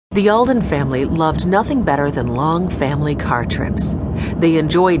The Alden family loved nothing better than long family car trips. They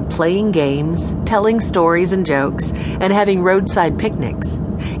enjoyed playing games, telling stories and jokes, and having roadside picnics.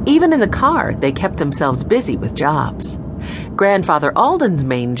 Even in the car, they kept themselves busy with jobs. Grandfather Alden's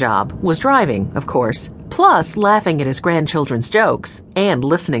main job was driving, of course, plus laughing at his grandchildren's jokes and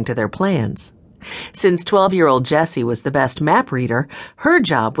listening to their plans. Since 12-year-old Jessie was the best map reader, her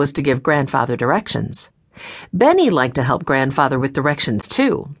job was to give Grandfather directions. Benny liked to help Grandfather with directions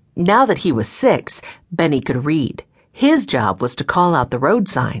too. Now that he was 6, Benny could read. His job was to call out the road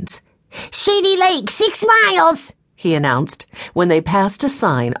signs. "Shady Lake, 6 miles," he announced when they passed a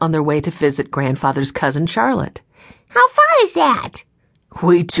sign on their way to visit Grandfather's cousin Charlotte. "How far is that?"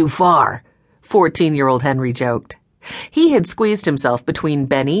 "Way too far," 14-year-old Henry joked. He had squeezed himself between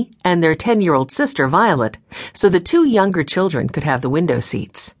Benny and their 10-year-old sister Violet, so the 2 younger children could have the window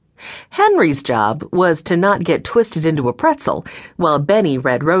seats. Henry's job was to not get twisted into a pretzel while Benny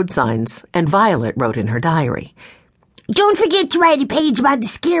read road signs and Violet wrote in her diary. "Don't forget to write a page about the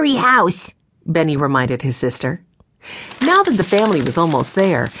scary house," Benny reminded his sister. Now that the family was almost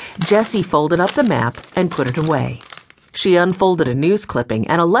there, Jessie folded up the map and put it away. She unfolded a news clipping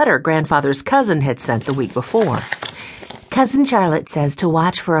and a letter Grandfather's cousin had sent the week before. "Cousin Charlotte says to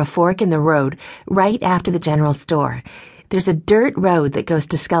watch for a fork in the road right after the general store. There's a dirt road that goes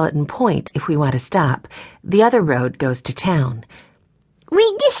to Skeleton Point if we want to stop. The other road goes to town."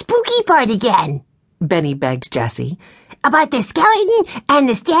 "Read the spooky part again," Benny begged Jessie. "About the skeleton and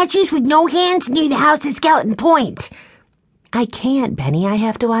the statues with no hands near the house at Skeleton Point." "I can't, Benny. I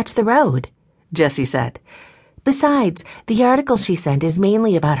have to watch the road," Jessie said. "Besides, the article she sent is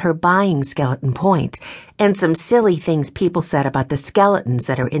mainly about her buying Skeleton Point and some silly things people said about the skeletons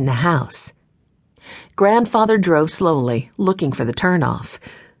that are in the house." Grandfather drove slowly, looking for the turnoff.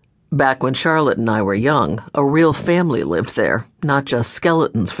 "Back when Charlotte and I were young, a real family lived there, not just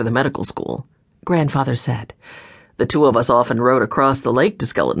skeletons for the medical school," Grandfather said. "The 2 of us often rode across the lake to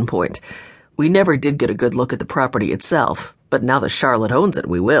Skeleton Point. We never did get a good look at the property itself, but now that Charlotte owns it,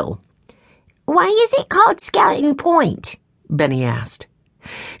 we will." "Why is it called Skeleton Point?" Benny asked.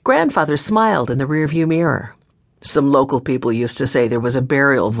 Grandfather smiled in the rearview mirror. "Some local people used to say there was a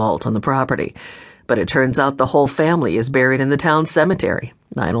burial vault on the property, but it turns out the whole family is buried in the town cemetery.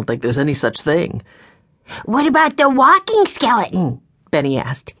 I don't think there's any such thing." "What about the walking skeleton?" Benny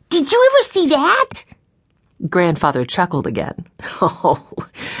asked. "Did you ever see that?" Grandfather chuckled again. "Oh,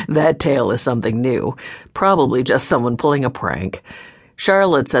 that tale is something new. Probably just someone pulling a prank.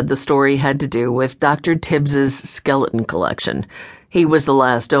 Charlotte said the story had to do with Dr. Tibbs's skeleton collection. He was the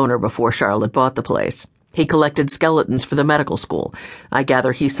last owner before Charlotte bought the place. He collected skeletons for the medical school. I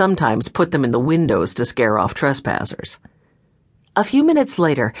gather he sometimes put them in the windows to scare off trespassers." A few minutes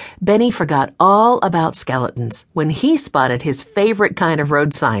later, Benny forgot all about skeletons when he spotted his favorite kind of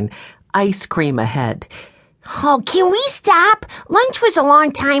road sign, ice cream ahead. "Oh, can we stop? Lunch was a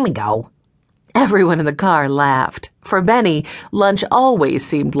long time ago." Everyone in the car laughed. For Benny, lunch always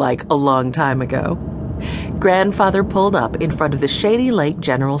seemed like a long time ago. Grandfather pulled up in front of the Shady Lake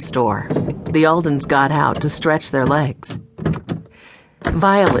General Store. The Aldens got out to stretch their legs.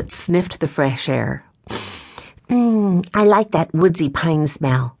 Violet sniffed the fresh air. I like that woodsy pine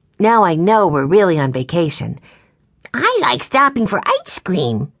smell. Now I know we're really on vacation." "I like stopping for ice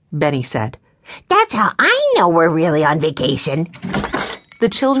cream," Benny said. "That's how I know we're really on vacation." The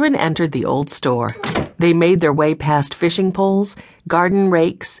children entered the old store. They made their way past fishing poles, garden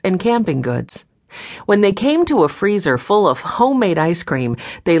rakes, and camping goods. When they came to a freezer full of homemade ice cream,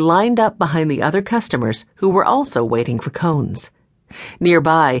 they lined up behind the other customers who were also waiting for cones.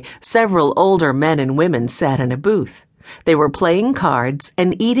 Nearby, several older men and women sat in a booth. They were playing cards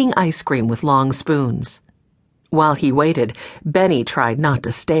and eating ice cream with long spoons. While he waited, Benny tried not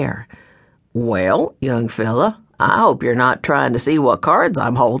to stare. "Well, young fella, I hope you're not trying to see what cards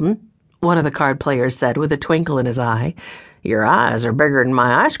I'm holding," one of the card players said with a twinkle in his eye. "Your eyes are bigger than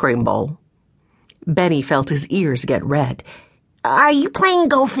my ice cream bowl." Benny felt his ears get red. "Are you playing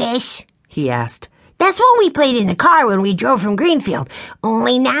Go Fish?" he asked. "That's what we played in the car when we drove from Greenfield.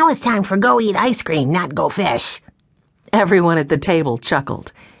 Only now it's time for Go Eat Ice Cream, not Go Fish." Everyone at the table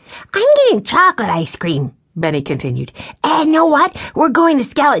chuckled. "I'm getting chocolate ice cream," Benny continued. "And know what? We're going to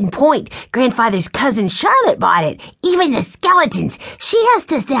Skeleton Point. Grandfather's cousin Charlotte bought it. Even the skeletons. She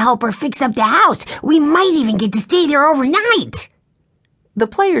asked us to help her fix up the house. We might even get to stay there overnight." The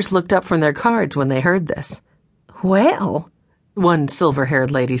players looked up from their cards when they heard this. "Well," one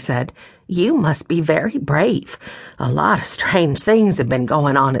silver-haired lady said, "you must be very brave. A lot of strange things have been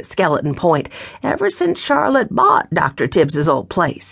going on at Skeleton Point ever since Charlotte bought Dr. Tibbs's old place."